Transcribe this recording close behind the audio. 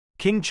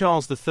King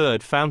Charles III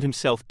found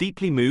himself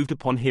deeply moved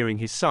upon hearing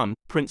his son,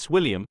 Prince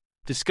William,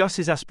 discuss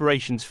his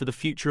aspirations for the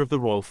future of the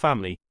royal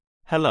family.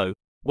 Hello,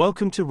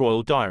 welcome to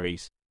Royal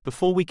Diaries.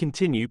 Before we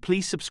continue,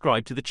 please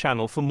subscribe to the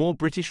channel for more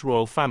British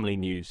royal family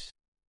news.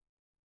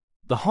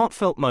 The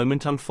heartfelt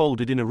moment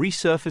unfolded in a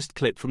resurfaced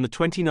clip from the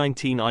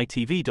 2019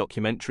 ITV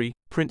documentary,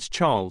 Prince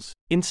Charles,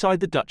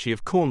 Inside the Duchy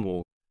of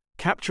Cornwall,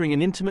 capturing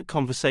an intimate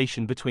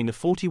conversation between the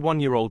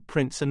 41-year-old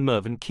prince and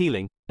Mervyn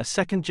Keeling, a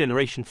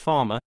second-generation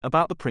farmer,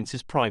 about the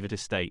prince's private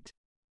estate.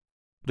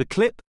 The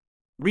clip,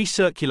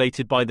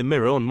 recirculated by The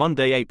Mirror on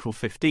Monday, April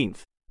 15,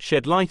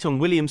 shed light on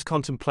William's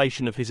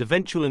contemplation of his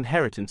eventual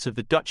inheritance of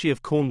the Duchy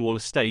of Cornwall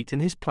estate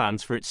and his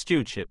plans for its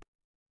stewardship.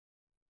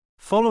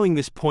 Following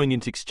this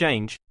poignant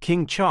exchange,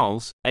 King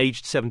Charles,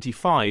 aged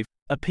 75,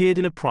 appeared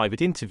in a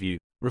private interview,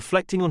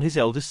 reflecting on his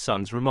eldest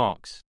son's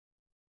remarks.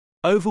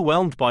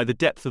 Overwhelmed by the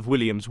depth of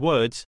William's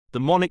words, the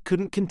monarch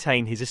couldn't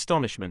contain his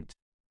astonishment.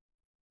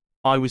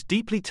 "I was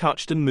deeply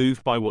touched and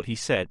moved by what he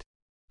said.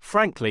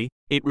 Frankly,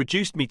 it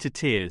reduced me to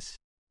tears.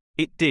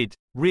 It did,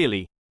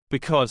 really,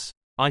 because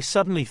I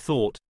suddenly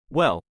thought,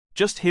 well,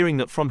 just hearing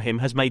that from him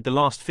has made the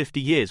last 50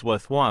 years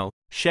worthwhile,"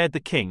 shared the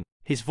king,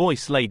 his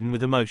voice laden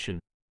with emotion.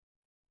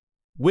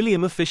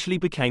 William officially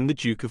became the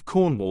Duke of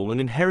Cornwall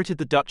and inherited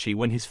the duchy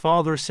when his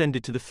father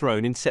ascended to the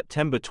throne in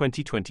September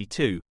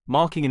 2022,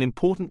 marking an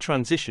important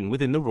transition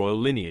within the royal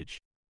lineage.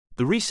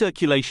 The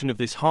recirculation of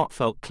this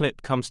heartfelt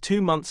clip comes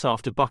 2 months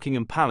after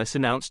Buckingham Palace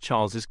announced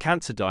Charles's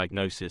cancer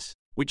diagnosis,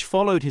 which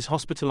followed his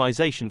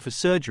hospitalization for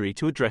surgery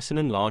to address an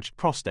enlarged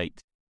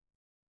prostate.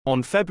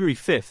 On February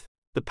 5,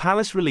 the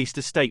palace released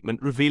a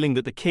statement revealing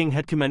that the king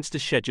had commenced a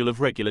schedule of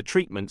regular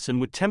treatments and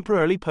would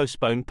temporarily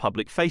postpone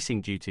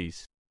public-facing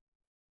duties.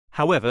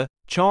 However,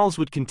 Charles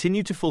would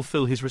continue to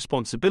fulfill his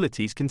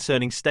responsibilities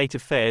concerning state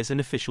affairs and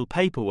official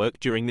paperwork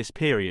during this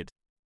period.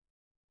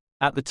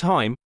 At the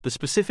time, the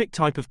specific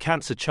type of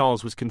cancer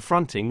Charles was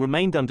confronting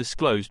remained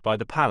undisclosed by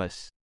the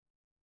palace.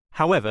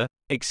 However,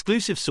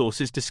 exclusive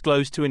sources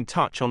disclosed to In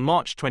Touch on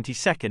March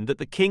 22 that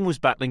the king was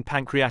battling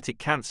pancreatic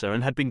cancer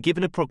and had been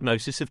given a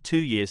prognosis of 2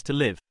 years to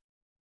live.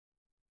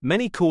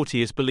 Many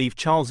courtiers believe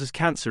Charles's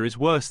cancer is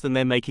worse than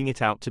they're making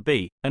it out to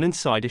be, an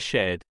insider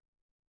shared.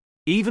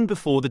 Even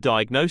before the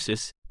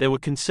diagnosis, there were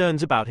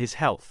concerns about his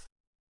health.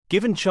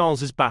 Given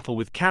Charles's battle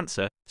with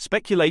cancer,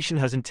 speculation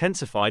has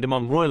intensified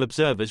among royal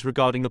observers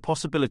regarding the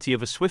possibility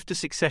of a swifter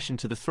succession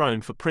to the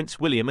throne for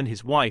Prince William and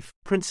his wife,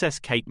 Princess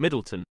Kate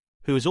Middleton,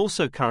 who is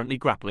also currently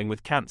grappling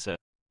with cancer.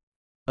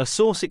 A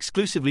source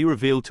exclusively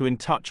revealed to In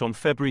Touch on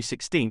February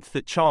 16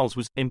 that Charles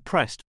was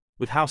impressed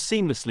with how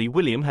seamlessly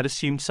William had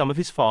assumed some of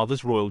his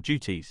father's royal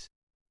duties.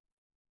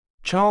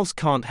 Charles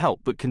can't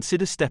help but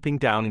consider stepping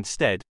down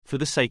instead, for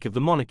the sake of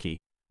the monarchy,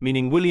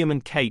 meaning William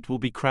and Kate will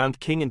be crowned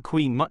king and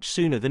queen much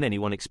sooner than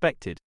anyone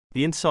expected,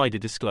 the insider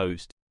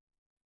disclosed.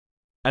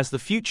 As the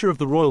future of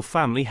the royal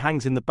family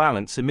hangs in the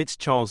balance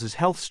amidst Charles's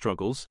health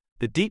struggles,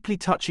 the deeply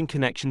touching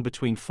connection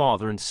between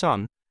father and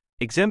son,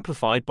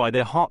 exemplified by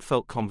their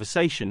heartfelt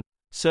conversation,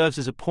 serves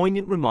as a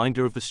poignant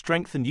reminder of the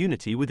strength and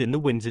unity within the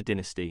Windsor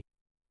dynasty.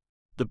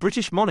 The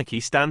British monarchy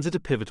stands at a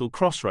pivotal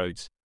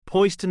crossroads,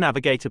 poised to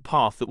navigate a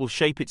path that will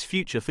shape its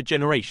future for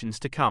generations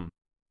to come.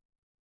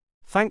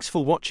 Thanks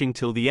for watching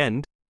till the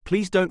end.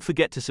 Please don't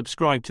forget to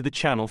subscribe to the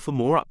channel for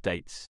more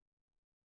updates.